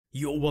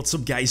Yo, what's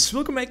up guys,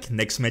 welcome back,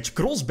 next match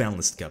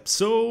Cross-Banlist Cup.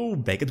 So,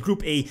 back at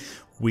Group A,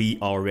 we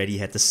already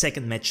had the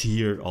second match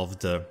here of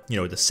the,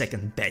 the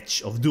second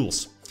batch of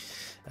duels.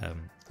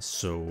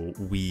 So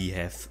we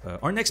have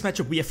our next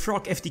matchup, we have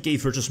Frog FTK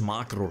versus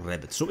Macro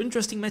Rabbit. So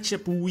interesting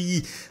matchup.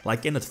 We,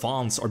 like in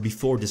advance or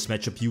before this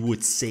matchup, you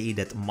would say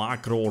that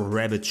Macro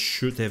Rabbit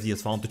should have the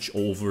advantage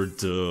over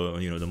the,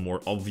 the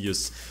more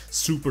obvious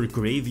super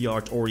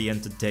graveyard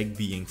oriented deck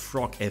being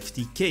Frog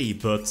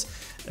FTK. But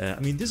I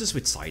mean, this is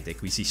with side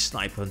deck. We see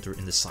Snipe Hunter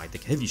in the side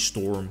deck, Heavy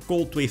Storm,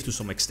 Cold Wave to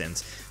some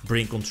extent,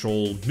 Brain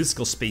Control,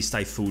 Mystical Space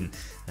Typhoon.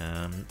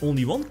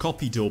 Only one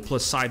copy though,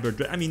 plus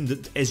Cyber. I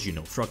mean, as you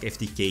know, Frog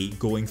FTK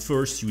going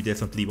first, you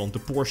definitely want a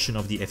portion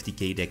of the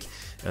FTK deck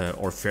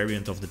or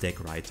variant of the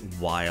deck, right?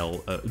 While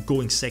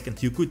going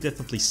second, you could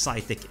definitely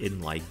side deck in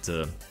like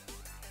the,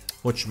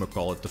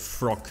 the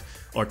Frog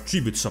or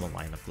Tribute Summon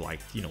lineup,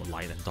 like,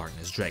 Light and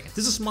Darkness Dragon.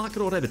 This is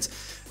Macro Rabbit.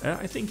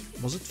 I think,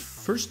 was it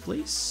first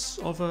place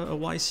of a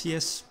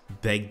YCS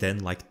back then,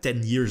 like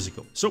 10 years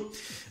ago. So,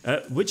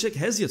 which deck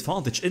has the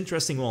advantage?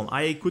 Interesting one.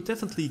 I could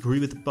definitely agree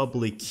with the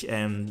public,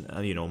 and,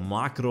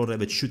 Macro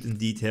Rabbit should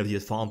indeed have the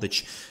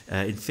advantage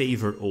in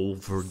favor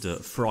over the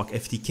Frog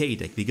FTK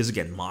deck, because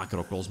again,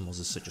 Macro Cosmos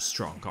is such a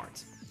strong card.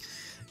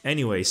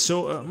 Anyway,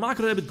 so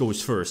Macro Rabbit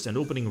goes first, and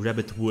opening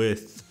Rabbit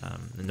with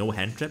no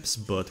hand traps,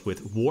 but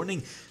with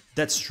Warning.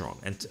 That's strong,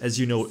 and as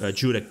you know,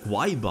 Jurek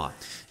Guaiba,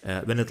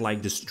 when it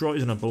like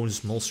destroys an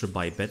opponent's monster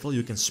by battle,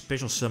 you can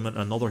special summon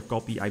another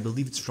copy. I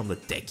believe it's from the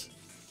deck.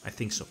 I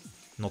think so.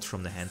 Not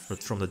from the hand,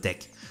 but from the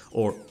deck.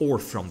 Or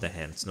from the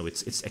hand. No,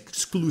 it's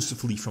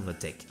exclusively from the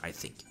deck, I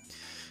think.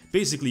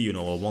 Basically, a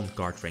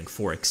 1-card rank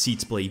 4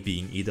 Exceeds play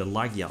being either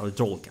Lagia or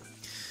Dolka.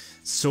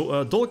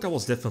 So Dolka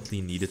was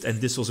definitely needed,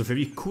 and this was a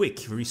very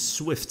quick, very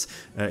swift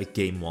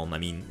game one. I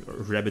mean,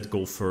 Rabbit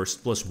go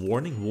first, plus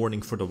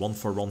Warning for the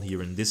 1/1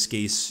 here in this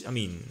case. I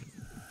mean,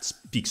 it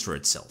speaks for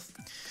itself.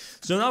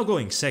 So now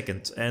going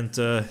second, and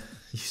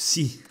you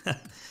see,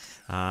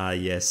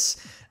 yes,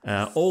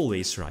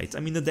 always right. I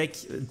mean, the deck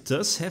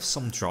does have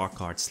some draw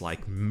cards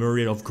like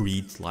Myriad of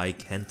Greed,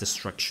 like Hand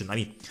Destruction. I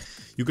mean,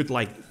 you could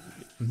like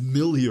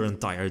mill your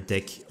entire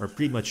deck, or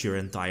pretty much your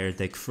entire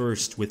deck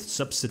first with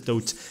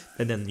Substitute,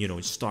 and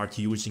then, start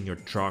using your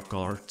draw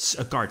cards,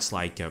 cards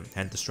like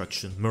Hand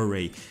Destruction,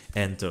 Murray,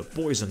 and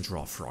Poison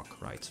Draw Frog,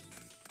 right?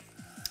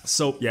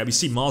 So, yeah, we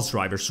see Mass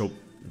Driver, so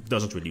it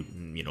doesn't really,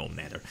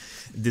 matter.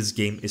 This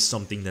game is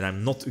something that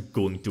I'm not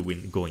going to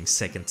win going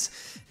second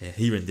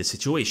here in this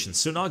situation.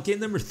 So now game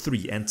number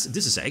 3, and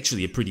this is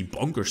actually a pretty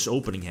bonkers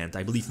opening hand.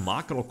 I believe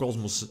Macro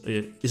Cosmos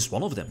is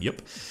one of them,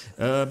 yep.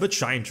 But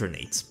Giant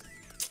Tornado.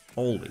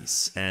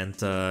 Always. And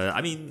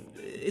I mean,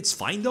 it's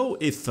fine though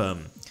if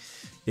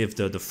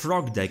the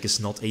Frog deck is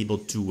not able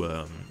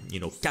to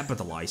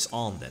capitalize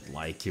on that,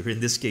 like here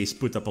in this case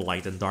put up a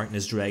Light and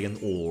Darkness Dragon,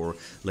 or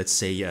let's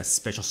say a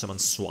special summon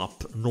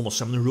swap normal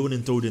summon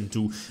Ronin Toad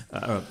into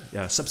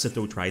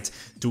Substitute, right,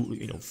 to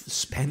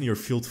spam your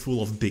field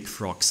full of big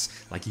frogs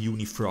like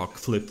Unifrog,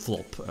 Flip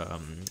Flop,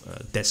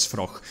 Death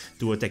Frog,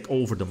 to attack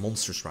over the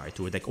monsters, right,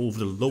 to attack over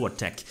the low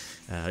attack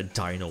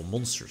Dino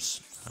monsters.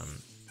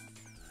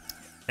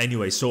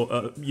 Anyway,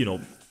 so, you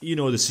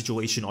know the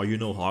situation, or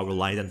how a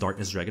Light and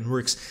Darkness Dragon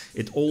works.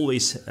 It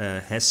always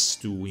has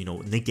to,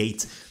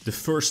 negate the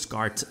first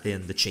card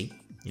in the chain.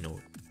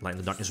 Light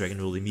and Darkness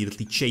Dragon will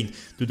immediately chain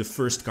to the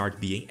first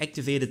card being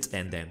activated,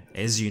 and then,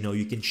 as you know,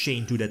 you can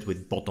chain to that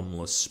with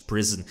Bottomless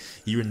Prison.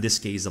 Here in this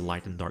case, the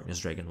Light and Darkness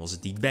Dragon was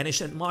indeed banished,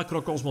 and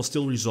Macro Cosmos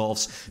still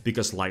resolves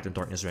because Light and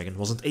Darkness Dragon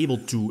wasn't able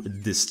to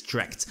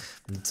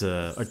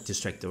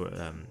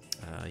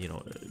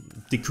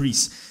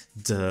decrease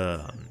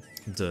the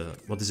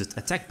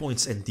attack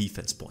points and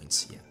defense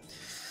points.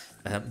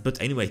 Yeah.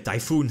 But anyway,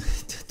 Typhoon,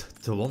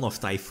 the one of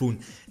Typhoon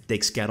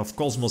takes care of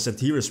Cosmos, and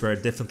here is where I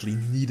definitely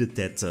needed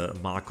that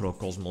Macro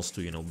Cosmos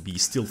to, be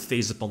still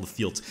face up on the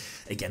field.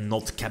 Again,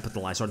 not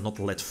capitalize or not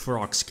let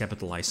Frogs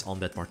capitalize on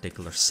that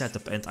particular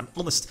setup. And I'm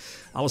honest,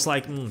 I was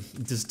like,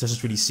 this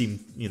doesn't really seem,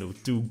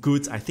 too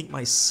good. I think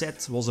my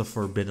set was a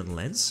Forbidden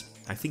Lens.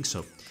 I think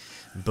so.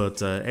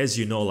 But as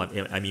you know, like,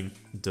 I mean,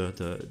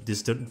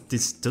 this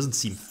doesn't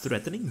seem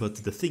threatening, but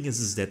the thing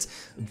is that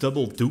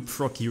double Dupe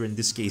Frog here in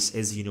this case,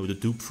 as you know, the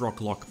Dupe Frog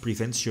lock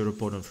prevents your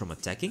opponent from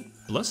attacking.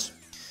 Plus,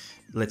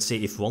 let's say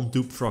if one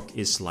Dupe Frog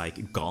is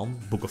like gone,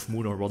 Book of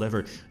Moon or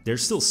whatever,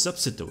 there's still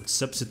Substitute.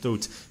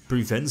 Substitute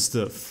prevents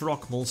the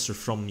frog monster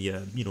from,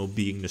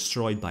 being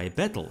destroyed by a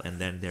battle. And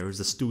then there's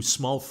these 2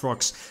 small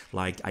frogs,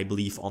 like I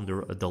believe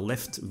under the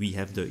left we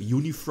have the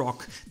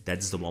Unifrog.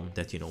 That's the one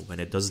that, when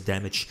it does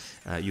damage,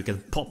 you can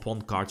pop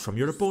 1 card from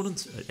your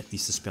opponent, at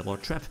least a spell or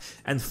trap,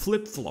 and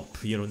Flip Flop,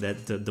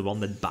 that the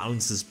one that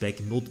bounces back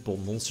multiple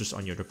monsters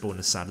on your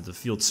opponent's side of the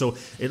field. So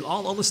in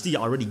all honesty,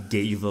 I already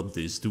gave up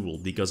this duel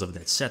because of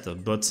that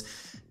setup, but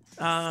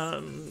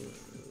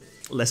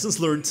lessons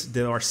learned,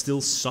 there are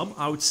still some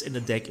outs in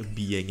the deck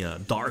being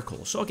Dark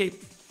Hole. So okay,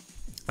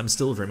 I'm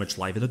still very much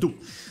live in a duel.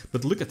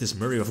 But look at this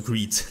Murray of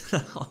Greed.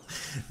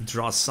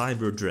 Draw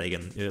Cyber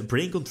Dragon.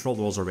 Brain Control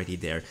was already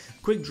there.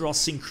 Quick Draw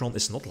Synchron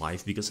is not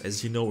live because,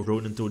 as you know,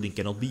 Ronin Toading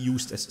cannot be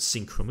used as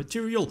synchro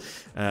material.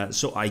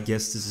 So I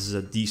guess this is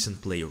a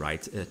decent play,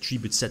 right?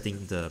 Tribute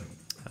setting the,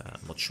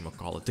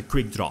 whatchamacallit, the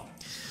Quick Draw.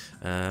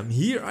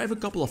 Here I have a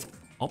couple of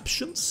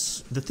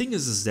options. The thing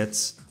is that,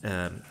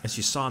 as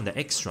you saw in the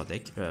extra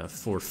deck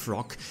for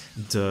Frog,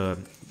 the,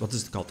 what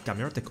is it called,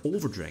 Chimeric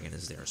Overdragon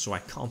is there, so I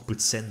can't put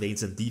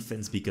Sandmanes in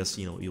defense because,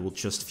 you know, you will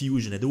just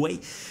fusion it away.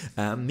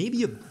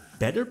 Maybe a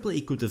better play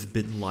could have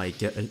been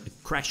like a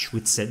crash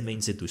with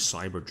Sandmanes into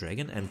Cyber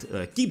Dragon and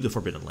keep the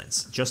Forbidden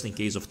Lens, just in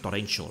case of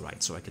Torrential,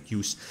 right? So I could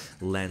use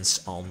Lens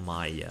on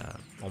my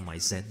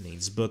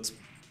Sandmanes, but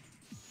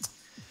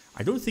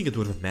I don't think it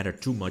would have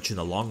mattered too much in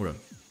the long run.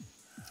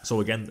 So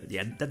again,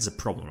 yeah, that's a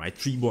problem, right?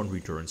 Treeborn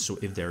returns, so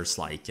if there's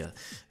like,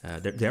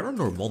 there are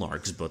no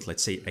Monarchs, but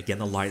let's say, again,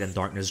 a Light and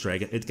Darkness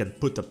Dragon, it can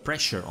put the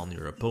pressure on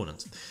your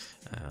opponent.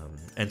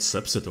 And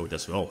Substitute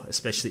as well,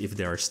 especially if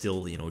there are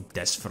still, you know,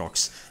 Death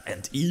Frogs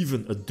and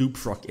even a Dupe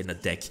Frog in a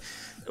deck.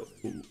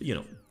 You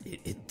know,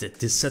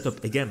 this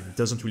setup, again,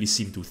 doesn't really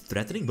seem too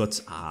threatening,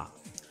 but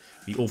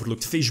we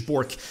overlooked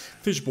Fishborg.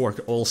 Fishborg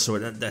also,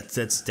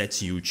 that's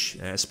huge,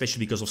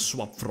 especially because of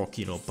Swap Frog,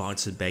 you know,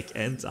 bounce it back.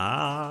 And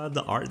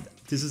the art.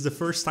 This is the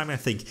first time I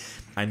think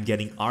I'm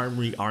getting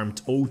Armory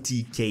Armed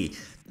OTK,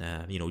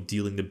 you know,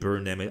 dealing the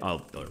burn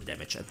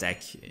damage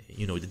attack,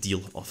 you know, the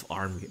deal of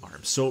Armory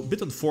Arms. So a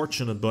bit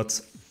unfortunate,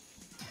 but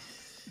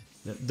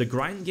the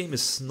grind game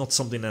is not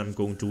something that I'm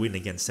going to win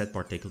against that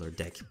particular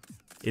deck.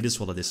 It is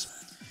what it is.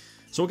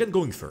 So again,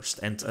 going first,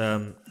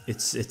 and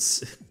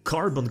it's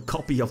carbon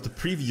copy of the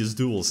previous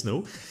duels,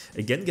 no?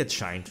 Again, get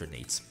Giant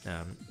Grenade.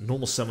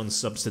 Normal summon,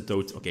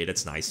 Substitute, okay,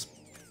 that's nice.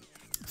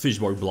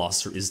 Fishborg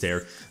Blaster is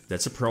there.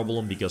 That's a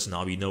problem because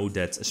now we know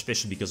that,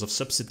 especially because of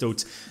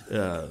Substitute,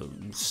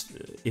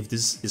 if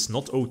this is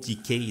not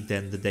OTK,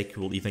 then the deck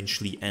will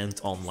eventually end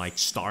on like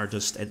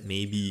Stardust and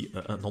maybe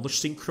another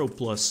Synchro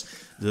plus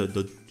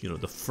the you know,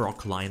 the Frog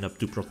lineup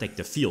to protect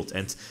the field.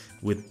 And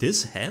with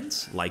this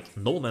hand, like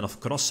Nobleman of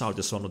Crossout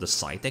is one of the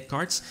side deck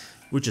cards,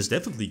 which is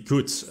definitely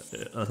good,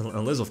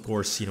 unless of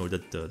course, you know,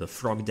 that the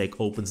Frog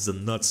deck opens the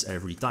nuts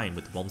every time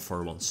with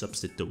 1-for-1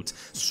 Substitute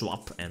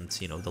swap, and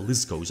you know, the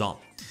list goes on.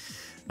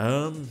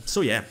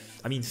 So yeah,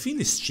 I mean,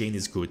 Phoenix Chain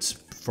is good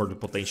for the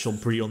potential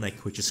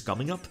Brioneck which is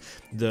coming up.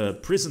 The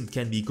Prison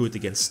can be good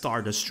against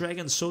Stardust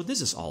Dragon, so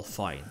this is all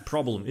fine.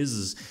 Problem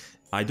is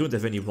I don't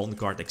have any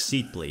one-card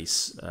Exceed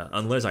plays,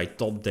 unless I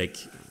top deck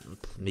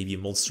maybe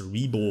Monster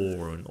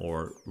Reborn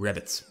or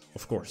Rabbit,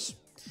 of course.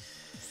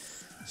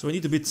 So I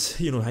need a bit,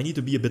 you know, I need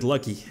to be a bit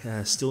lucky.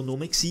 Still no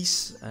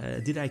Maxies.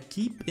 Did I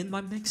keep in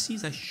my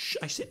Maxies?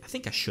 I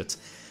think I should.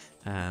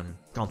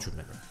 Can't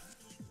remember.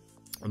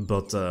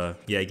 But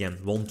yeah, again,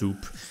 one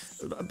dupe.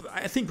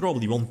 I think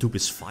probably one dupe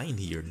is fine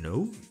here,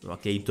 no?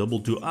 Okay, double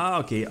dupe.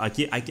 Okay,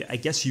 I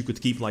guess you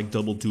could keep like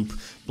double dupe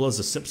plus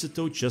a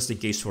Substitute just in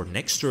case for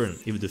next turn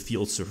if the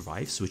field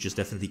survives, which is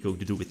definitely going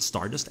to do with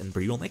Stardust and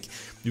Brioneck.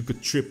 You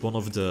could tribute one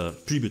of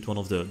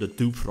the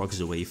dupe frogs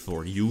away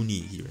for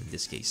Uni here in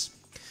this case.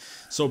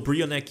 So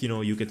Brioneck, you know,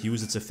 you could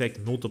use its effect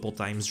multiple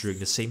times during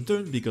the same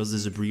turn because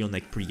this is a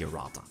Brioneck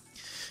pre-errata.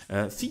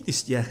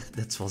 Phoenix, yeah,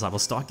 that's what I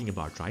was talking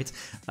about, right?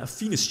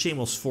 Phoenix Chain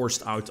was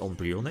forced out on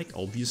Brioneck,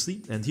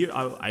 obviously, and here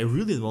I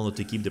really wanted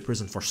to keep the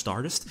Prison for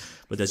Stardust,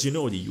 but as you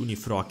know, the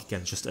Unifrog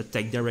can just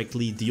attack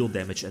directly, deal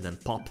damage, and then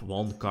pop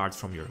one card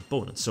from your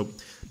opponent, so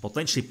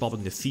potentially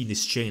popping the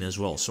Phoenix Chain as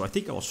well. So I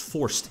think I was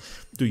forced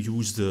to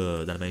use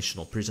the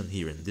Dimensional Prison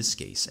here in this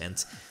case,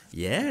 and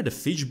yeah, the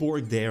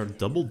Fishborg there,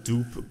 double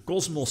dupe.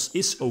 Cosmos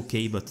is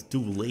okay, but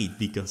too late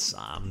because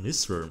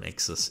Misworm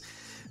X's.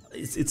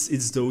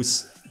 It's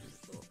those.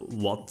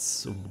 What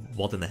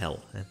in the hell?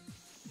 Eh?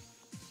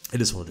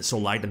 It is what it is. So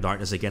Light and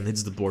Darkness again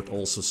hits the board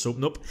also. So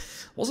nope,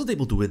 wasn't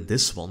able to win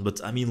this one. But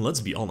I mean, let's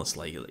be honest,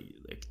 like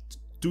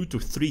 2 to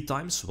 3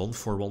 times,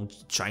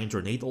 1-for-1 Giant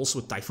Grenade,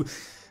 also Typhoon.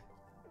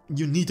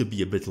 You need to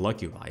be a bit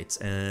lucky, right?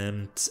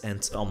 And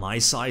on my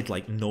side,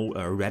 like no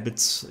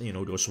rabbits, you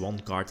know, those one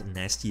card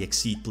nasty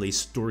Exceed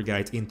plays Tour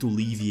Guide into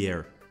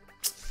Levier.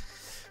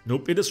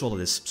 Nope, it is what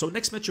it is. So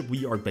next matchup,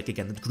 we are back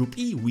again at Group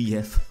E. We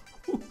have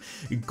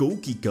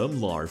Goki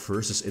Gumlar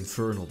versus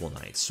Infernal One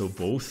Knight. So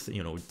both,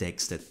 you know,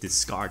 decks that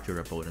discard your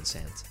opponent's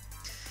hand.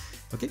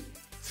 Okay,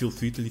 feel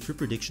free to leave your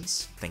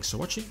predictions. Thanks for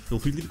watching. Feel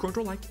free to leave a comment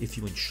or like if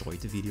you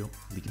enjoyed the video.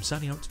 Leakim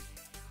signing out.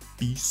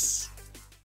 Peace.